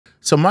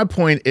So my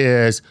point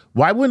is,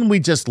 why wouldn't we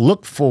just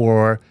look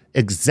for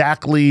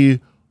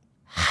exactly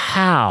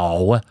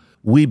how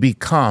we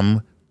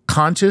become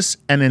conscious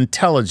and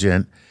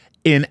intelligent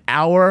in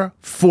our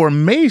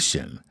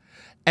formation?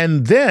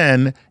 And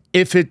then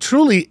if it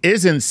truly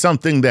isn't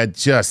something that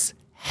just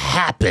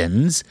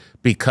happens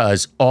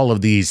because all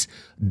of these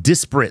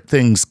disparate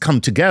things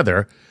come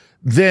together,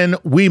 then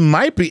we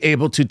might be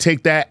able to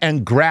take that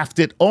and graft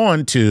it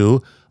onto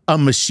a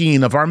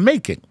machine of our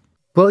making.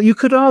 Well, you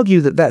could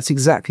argue that that's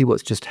exactly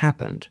what's just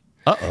happened.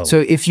 Uh-oh.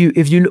 So if you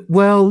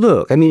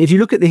look, I mean, if you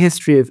look at the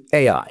history of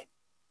AI,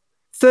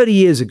 30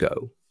 years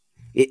ago,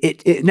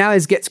 it now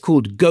gets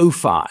called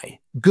GoFi,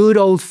 good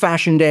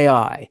old-fashioned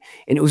AI.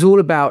 And it was all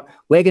about,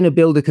 we're going to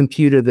build a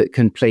computer that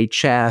can play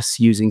chess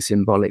using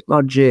symbolic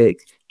logic,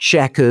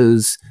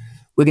 checkers.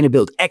 We're going to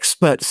build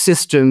expert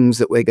systems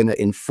that we're going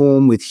to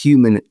inform with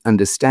human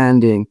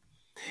understanding.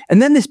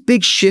 And then this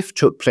big shift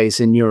took place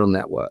in neural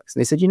networks.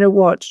 And they said, you know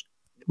what?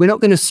 We're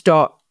not going to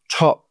start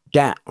top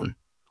down.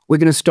 We're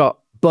going to start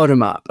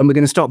bottom up. And we're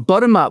going to start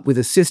bottom up with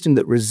a system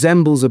that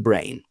resembles a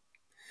brain.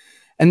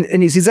 And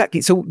it's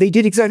exactly, so they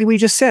did exactly what you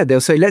just said.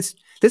 They'll say, let's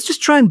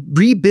just try and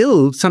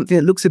rebuild something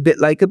that looks a bit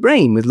like a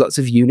brain with lots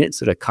of units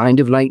that are kind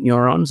of like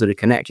neurons, that are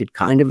connected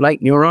kind of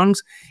like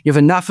neurons. You have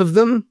enough of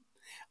them,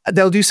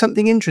 they'll do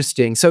something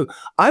interesting. So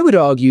I would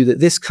argue that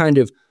this kind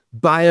of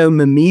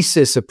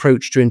biomimesis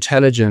approach to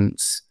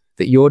intelligence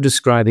that you're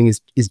describing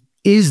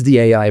is the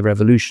AI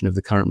revolution of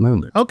the current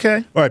moment.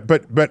 Okay. All right,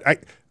 but I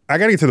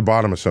got to get to the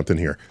bottom of something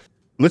here.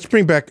 Let's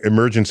bring back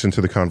emergence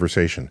into the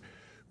conversation.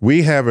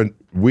 We have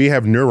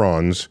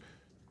neurons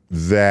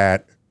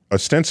that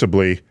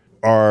ostensibly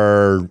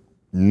are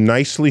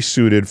nicely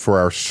suited for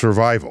our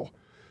survival.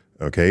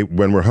 Okay,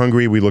 when we're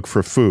hungry, we look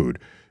for food.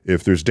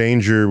 If there's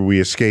danger, we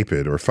escape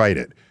it or fight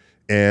it.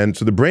 And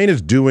so the brain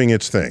is doing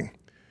its thing.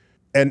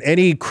 And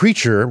any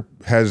creature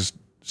has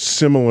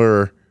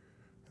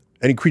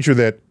any creature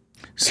that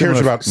cares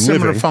about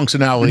similar living,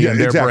 functionality in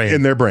their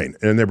brain.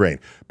 In their brain.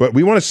 But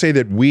we want to say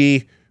that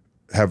we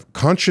have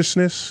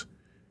consciousness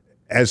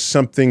as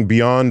something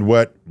beyond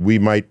what we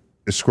might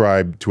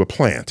ascribe to a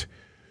plant.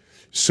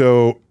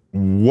 So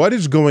what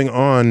is going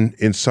on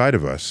inside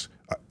of us,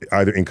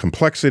 either in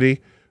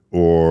complexity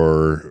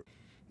or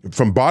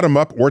from bottom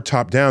up or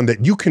top down,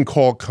 that you can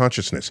call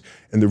consciousness?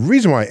 And the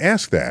reason why I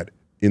ask that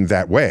in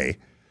that way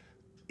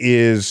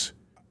is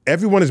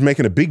everyone is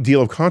making a big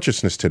deal of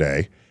consciousness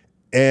today.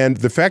 And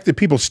the fact that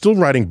people are still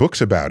writing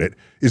books about it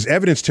is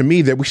evidence to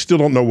me that we still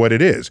don't know what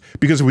it is.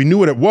 Because if we knew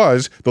what it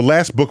was, the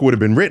last book would have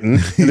been written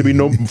and there'd be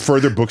no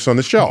further books on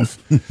the shelf.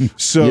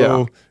 So,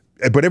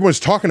 yeah. But everyone's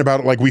talking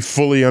about it like we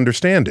fully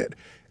understand it.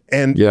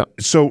 And yeah.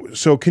 So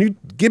can you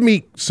give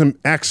me some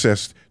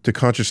access to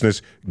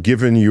consciousness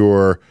given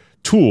your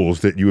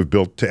tools that you have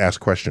built to ask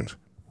questions?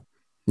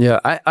 Yeah,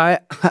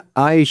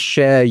 I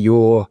share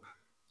your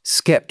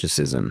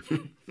skepticism.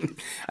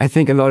 I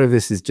think a lot of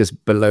this is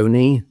just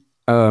baloney.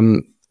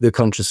 The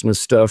consciousness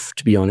stuff,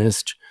 to be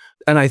honest.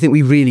 And I think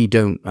we really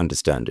don't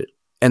understand it.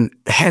 And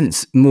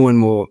hence, more and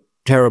more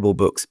terrible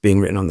books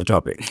being written on the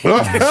topic. Well,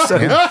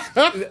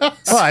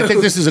 I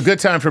think this is a good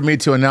time for me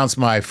to announce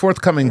my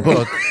forthcoming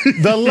book,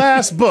 the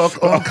last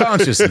book on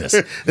consciousness.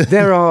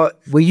 Well,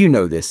 you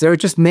know this, there are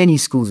just many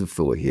schools of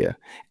thought here.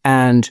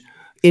 And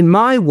in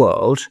my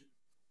world,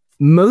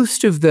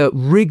 most of the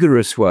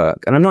rigorous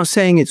work, and I'm not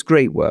saying it's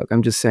great work,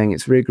 I'm just saying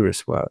it's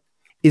rigorous work,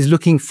 is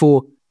looking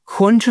for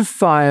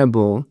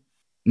quantifiable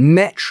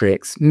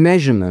metrics,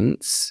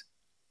 measurements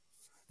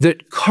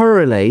that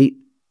correlate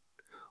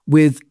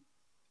with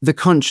the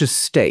conscious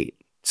state.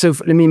 So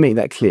let me make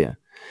that clear.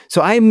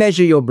 So I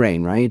measure your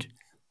brain, right?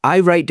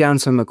 I write down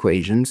some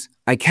equations,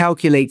 I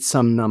calculate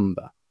some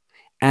number,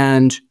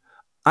 and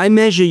I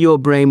measure your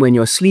brain when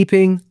you're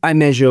sleeping, I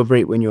measure your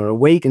brain when you're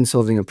awake and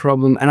solving a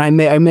problem, and I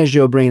measure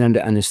your brain under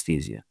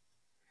anesthesia.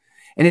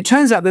 And it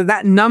turns out that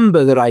that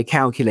number that I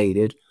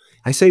calculated,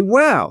 I say,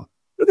 wow,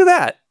 look at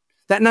that.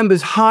 That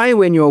number's high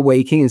when you're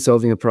waking and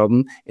solving a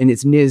problem, and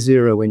it's near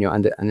zero when you're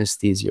under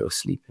anesthesia or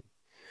sleeping.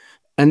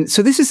 And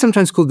so this is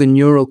sometimes called the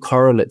neural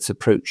correlates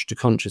approach to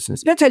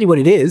consciousness. It doesn't tell you what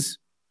it is.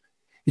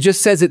 It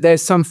just says that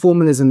there's some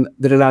formalism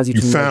that allows you to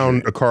measure. You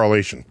found a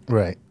correlation.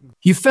 Right.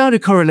 You found a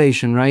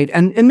correlation, right?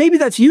 And maybe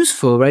that's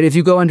useful, right? If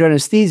you go under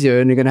anesthesia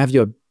and you're going to have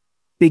your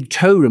big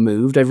toe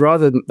removed, I'd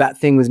rather that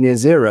thing was near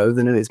zero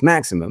than at its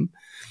maximum.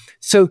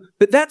 So,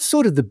 but that's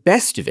sort of the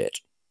best of it.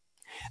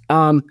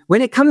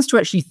 When it comes to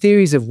actually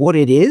theories of what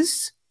it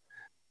is,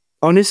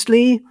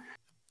 honestly,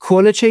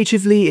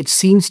 qualitatively, it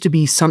seems to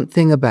be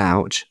something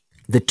about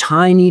the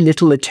tiny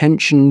little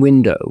attention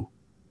window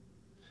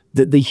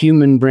that the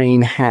human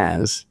brain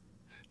has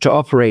to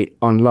operate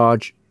on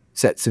large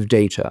sets of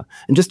data.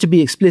 And just to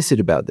be explicit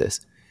about this,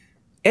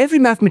 every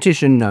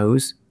mathematician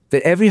knows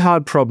that every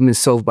hard problem is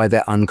solved by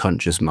their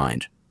unconscious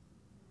mind.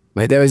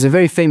 Right? There is a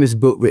very famous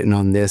book written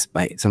on this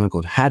by someone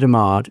called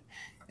Hadamard,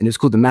 and it's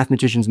called The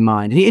Mathematician's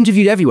Mind. And he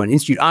interviewed everyone,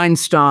 interviewed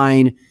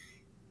Einstein,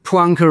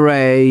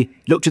 Poincaré,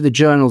 looked at the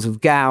journals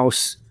of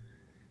Gauss.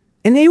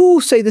 And they all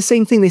say the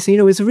same thing. They say,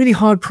 it's a really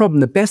hard problem.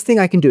 The best thing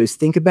I can do is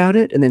think about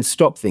it and then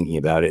stop thinking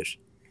about it.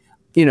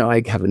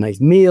 I have a nice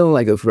meal,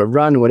 I go for a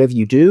run, whatever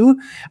you do.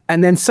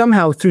 And then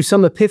somehow through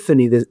some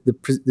epiphany,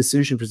 the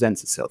solution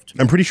presents itself to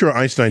me. I'm pretty sure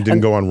Einstein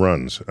didn't go on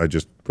runs. I'm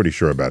just pretty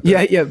sure about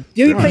that. Yeah.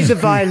 He played the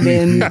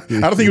violin. I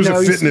don't think he was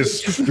a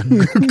fitness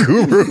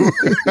guru.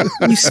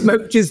 He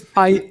smoked his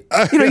pipe.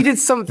 He did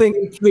something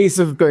in place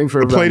of going for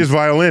a run. Played his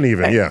violin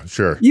even, yeah,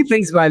 sure. He played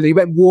his violin. He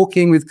went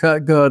walking with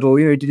Kurt Gödel.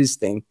 He did his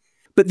thing.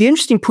 But the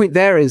interesting point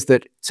there is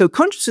that, so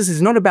consciousness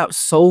is not about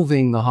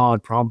solving the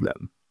hard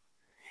problem.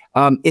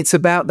 It's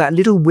about that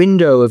little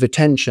window of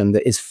attention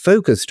that is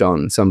focused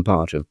on some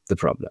part of the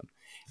problem.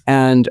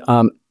 And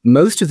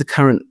most of the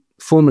current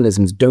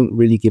formalisms don't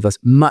really give us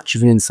much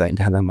of an insight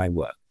into how that might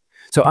work.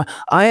 So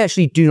I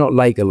actually do not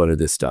like a lot of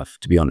this stuff,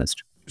 to be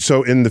honest.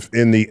 So I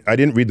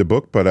didn't read the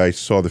book, but I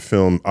saw the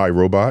film I,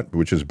 Robot,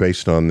 which is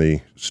based on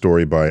the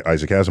story by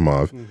Isaac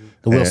Asimov. Mm-hmm.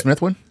 The Will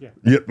Smith one? Yeah,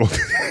 well,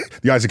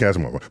 the Isaac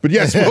Asimov one. But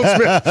yes, Will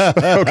Smith.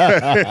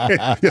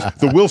 Okay. Yes,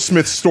 the Will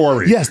Smith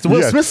story. Yes, the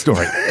Will Smith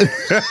story.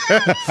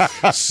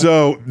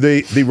 So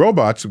the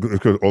robots,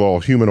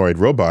 all humanoid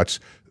robots,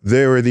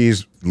 there are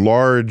these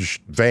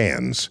large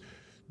vans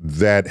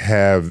that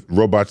have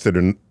robots that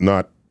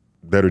are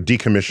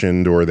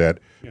decommissioned or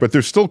but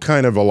they're still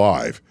kind of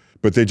alive,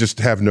 but they just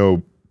have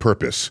no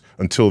purpose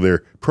until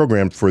they're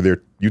programmed for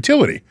their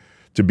utility,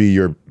 to be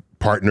your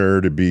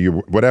partner, to be your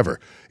whatever.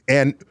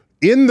 And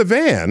in the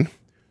van,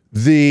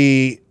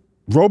 the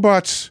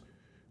robots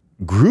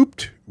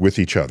grouped with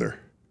each other.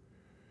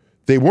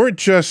 They weren't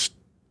just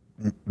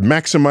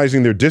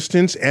maximizing their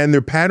distance, and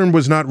their pattern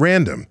was not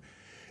random.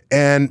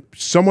 And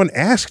someone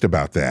asked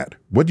about that.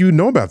 What do you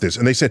know about this?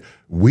 And they said,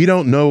 we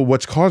don't know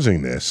what's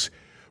causing this.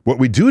 What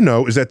we do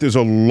know is that there's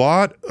a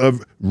lot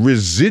of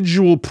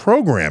residual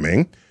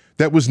programming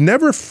that was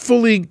never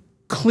fully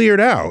cleared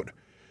out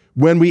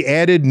when we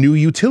added new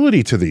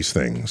utility to these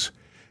things.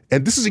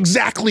 And this is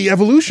exactly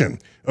evolution,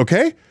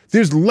 okay?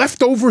 There's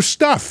leftover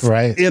stuff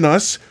in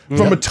us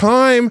from a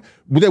time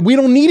that we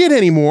don't need it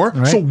anymore.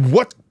 Right. So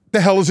what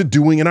the hell is it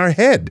doing in our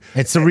head?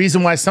 It's the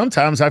reason why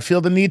sometimes I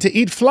feel the need to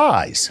eat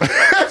flies.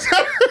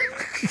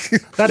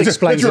 That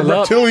explains your a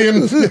lot.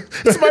 reptilian.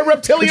 It's my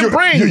reptilian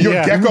brain. Your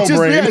gecko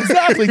brain. Yeah,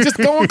 exactly. Just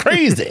going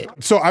crazy.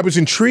 So I was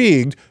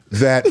intrigued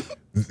that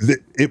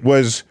it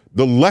was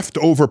the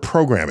leftover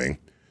programming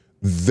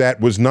that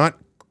was not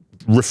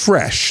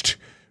refreshed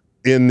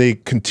in the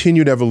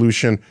continued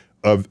evolution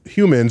of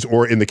humans,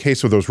 or in the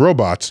case of those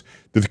robots,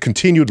 the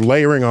continued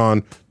layering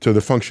on to the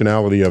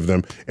functionality of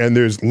them. And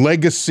there's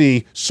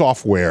legacy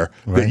software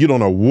that you don't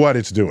know what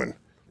it's doing.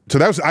 So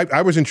that was,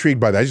 I was intrigued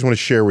by that. I just want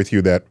to share with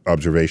you that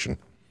observation.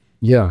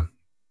 Yeah.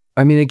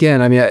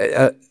 Again,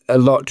 a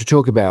lot to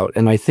talk about.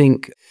 And I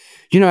think,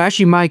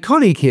 actually my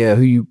colleague here,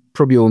 who you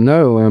probably all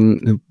know,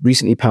 who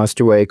recently passed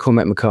away,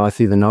 Cormac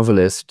McCarthy, the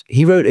novelist,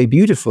 he wrote a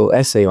beautiful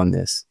essay on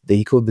this that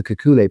he called the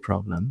Kekulé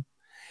problem,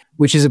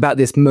 which is about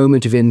this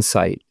moment of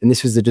insight. And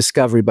this was the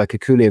discovery by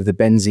Kekulé of the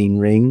benzene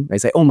ring.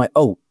 He's like,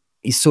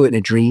 he saw it in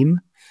a dream.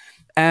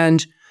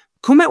 And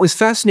Cormac was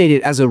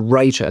fascinated as a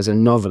writer, as a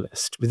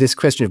novelist, with this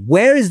question of,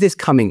 where is this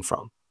coming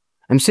from?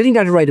 I'm sitting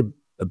down to write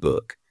a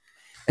book,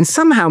 and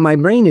somehow my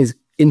brain is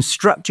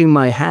instructing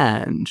my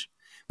hand,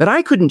 but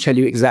I couldn't tell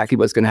you exactly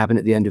what's going to happen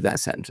at the end of that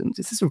sentence.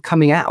 It's sort of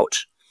coming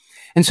out.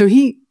 And so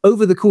he,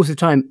 over the course of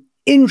time,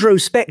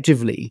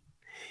 introspectively,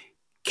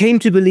 came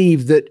to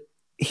believe that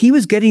he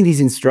was getting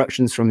these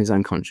instructions from his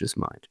unconscious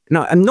mind.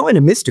 Now, I'm not in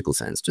a mystical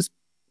sense, just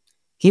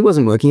he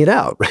wasn't working it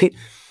out, right?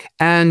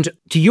 And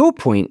to your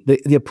point,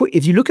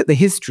 if you look at the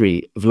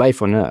history of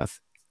life on Earth,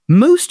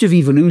 most of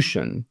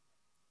evolution,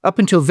 up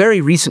until very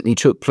recently,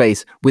 took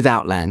place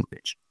without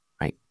language,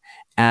 right?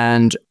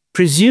 And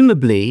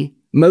presumably,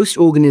 most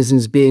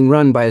organisms being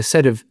run by a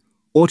set of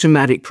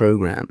automatic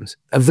programs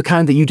of the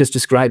kind that you just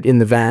described in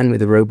the van with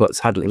the robots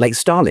huddling, like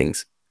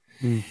starlings.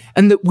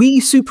 And that we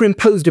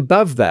superimposed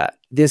above that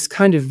this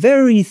kind of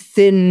very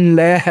thin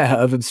layer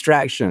of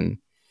abstraction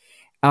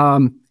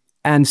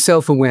and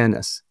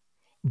self-awareness.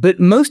 But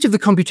most of the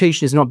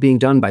computation is not being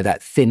done by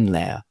that thin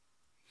layer.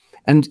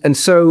 And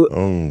so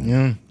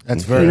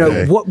that's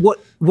very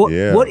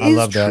what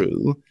is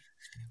true,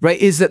 right,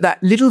 is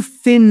that little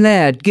thin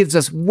layer gives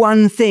us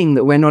one thing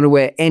that we're not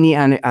aware any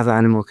other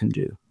animal can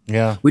do.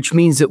 Yeah. Which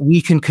means that we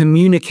can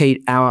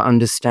communicate our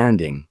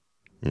understanding.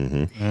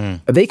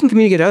 They can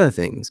communicate other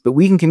things, but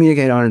we can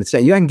communicate our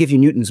understanding. I can give you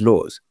Newton's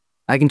laws.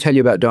 I can tell you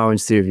about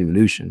Darwin's theory of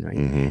evolution,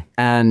 right?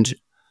 And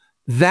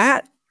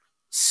that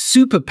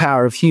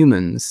superpower of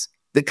humans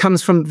that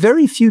comes from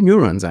very few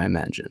neurons, I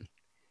imagine,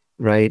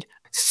 right,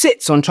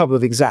 sits on top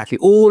of exactly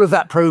all of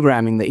that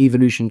programming that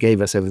evolution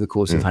gave us over the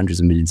course of hundreds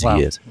of millions of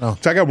years. So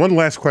I got one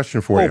last question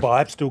for you. But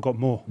I've still got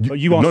more. But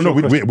you asked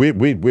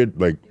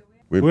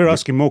we're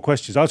asking more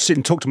questions. I'll sit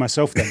and talk to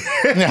myself then.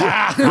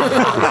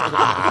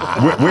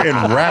 we're in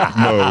rap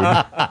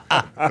mode.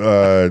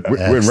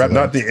 We're in rap,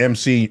 not the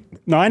MC.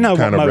 No, I know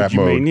kind what of mode rap you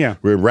mode. mean. Yeah,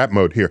 we're in rap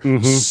mode here.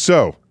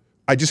 So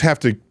I just have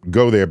to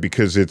go there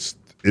because it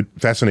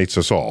fascinates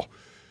us all.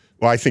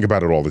 well, I think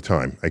about it all the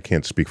time. I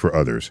can't speak for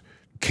others.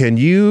 Can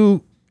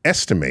you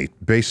estimate,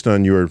 based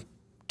on your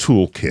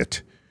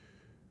toolkit,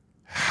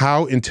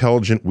 how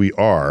intelligent we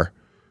are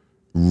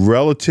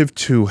relative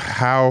to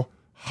how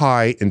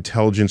high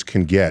intelligence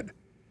can get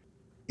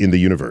in the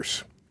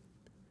universe?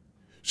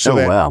 So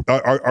wow.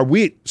 Are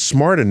we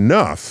smart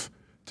enough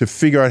to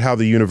figure out how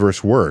the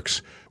universe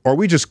works? Or are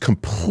we just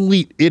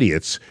complete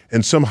idiots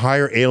and some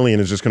higher alien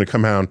is just going to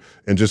come down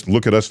and just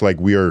look at us like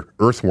we are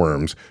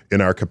earthworms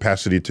in our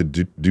capacity to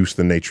deduce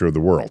the nature of the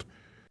world?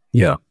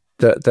 Yeah,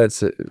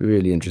 that's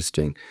really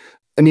interesting.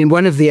 I mean,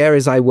 one of the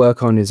areas I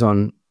work on is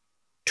on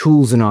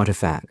tools and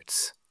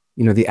artifacts.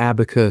 You know, the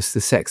abacus,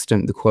 the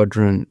sextant, the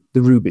quadrant, the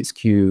Rubik's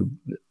Cube.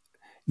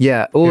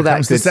 Yeah, all Here that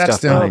comes good the stuff.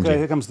 sextant. behind Okay, you.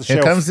 here comes the Here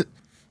shelf. comes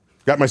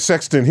Got my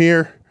sextant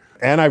here,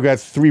 and I've got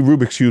 3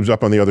 Rubik's Cubes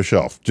up on the other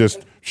shelf.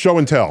 Just show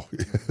and tell.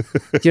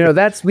 You know,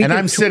 that's... and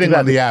I'm sitting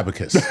on the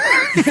abacus.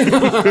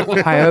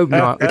 I hope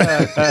not.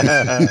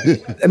 I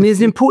mean, there's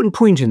an important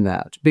point in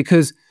that,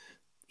 because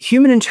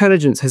human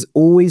intelligence has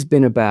always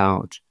been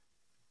about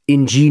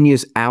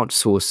ingenious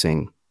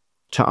outsourcing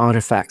to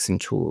artifacts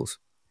and tools,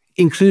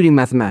 including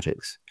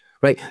mathematics,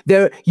 right?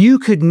 You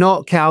could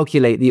not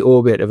calculate the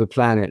orbit of a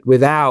planet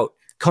without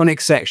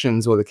conic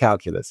sections or the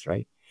calculus,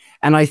 right?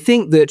 And I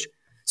think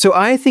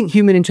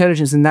human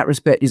intelligence in that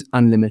respect is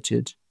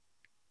unlimited,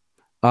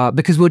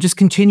 because we'll just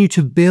continue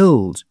to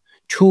build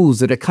tools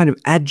that are kind of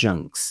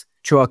adjuncts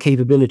to our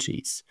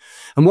capabilities.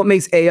 And what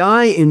makes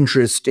AI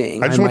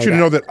interesting... I just want you to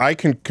know that I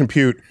can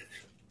compute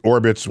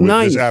orbits with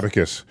this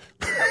abacus.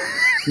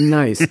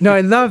 Nice. No, I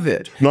love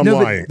it. No, I'm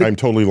lying. I'm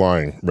totally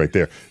lying right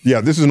there.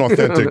 Yeah, this is an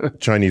authentic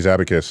Chinese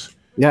abacus.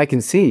 Yeah, I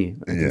can see.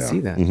 I can see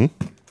that. Mm-hmm.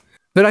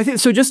 But I think,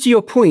 so just to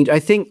your point, I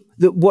think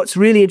that what's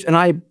really,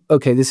 I'll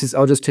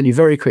just tell you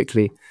very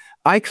quickly.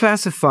 I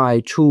classify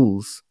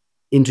tools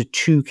into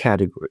 2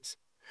 categories.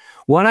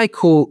 One I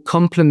call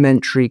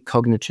complementary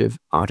cognitive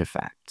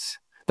artifacts.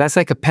 That's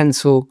like a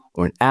pencil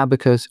or an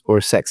abacus or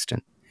a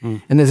sextant.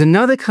 And there's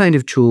another kind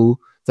of tool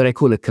that I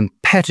call a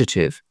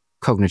competitive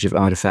cognitive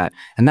artifact,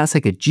 and that's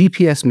like a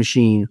GPS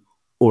machine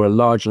or a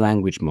large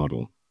language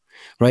model,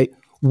 right?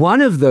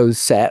 One of those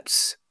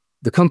sets,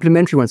 the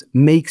complementary ones,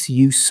 makes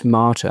you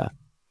smarter.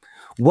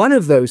 One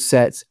of those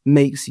sets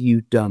makes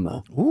you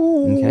dumber.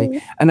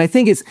 Okay, and I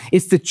think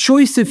it's the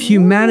choice of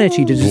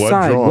humanity to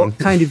decide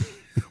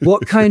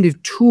what kind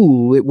of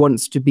tool it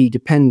wants to be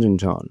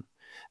dependent on.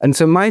 And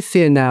so my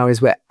fear now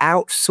is we're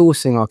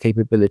outsourcing our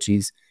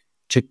capabilities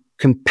to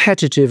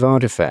competitive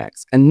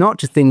artifacts and not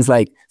to things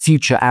like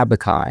future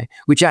abaci,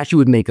 which actually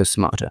would make us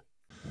smarter.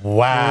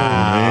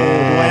 Wow.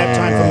 Do I have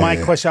time for my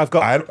question?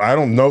 I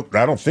don't know.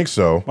 I don't think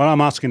so. Well,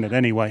 I'm asking it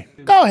anyway.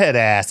 Go ahead,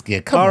 ask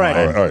it. Come on.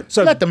 All right.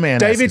 So let the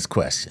man ask his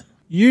question.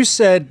 You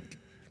said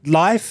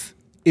life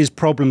is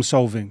problem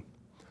solving.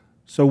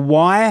 So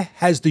why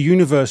has the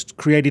universe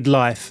created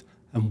life,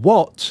 and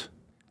what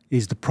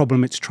is the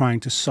problem it's trying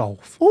to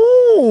solve?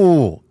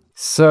 Ooh.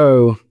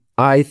 So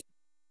I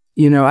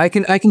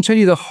can tell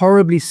you the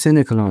horribly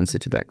cynical answer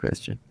to that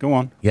question. Go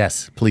on.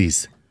 Yes,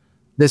 please.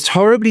 This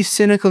horribly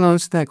cynical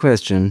answer to that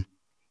question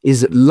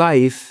is that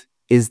life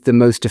is the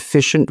most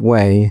efficient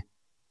way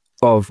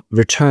of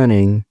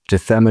returning to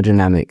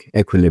thermodynamic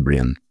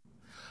equilibrium.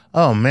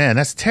 Oh, man,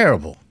 that's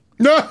terrible.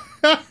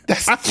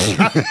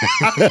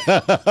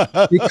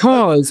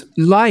 Because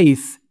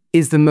life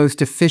is the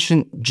most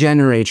efficient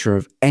generator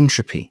of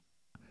entropy.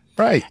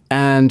 Right.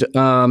 And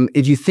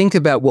if you think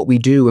about what we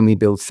do when we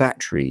build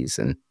factories,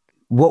 and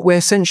what we're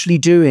essentially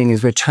doing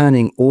is we're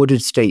turning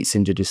ordered states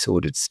into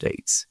disordered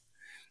states.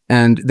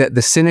 And that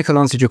the cynical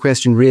answer to your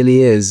question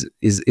really is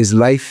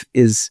life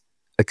is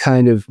a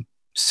kind of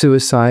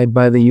suicide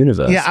by the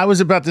universe. Yeah, I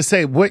was about to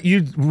say, what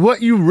you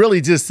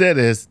really just said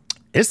is,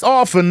 it's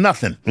all for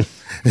nothing.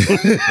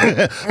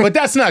 But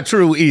that's not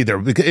true either,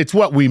 because it's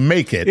what we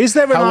make it. Is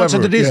there an answer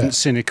that isn't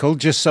cynical,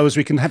 just so as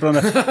we can have it on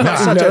a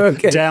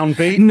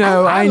downbeat?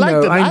 No, I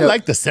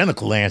like the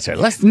cynical answer. I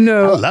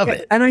love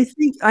it. And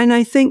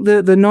I think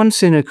the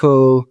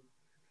non-cynical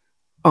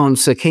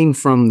answer came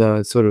from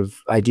the sort of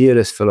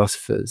idealist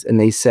philosophers, and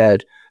they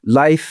said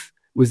life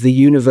was the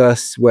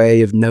universe's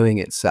way of knowing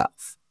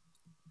itself.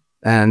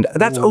 And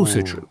that's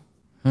also true.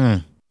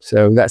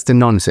 So that's the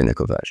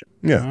non-cynical version.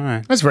 Yeah. All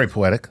right. That's very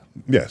poetic.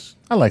 Yes.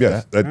 I like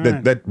that.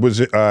 That was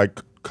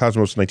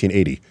Cosmos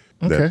 1980.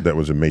 Okay. That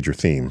was a major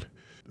theme.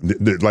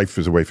 Life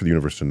is a way for the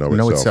universe to know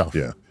itself.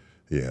 Yeah.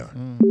 Yeah.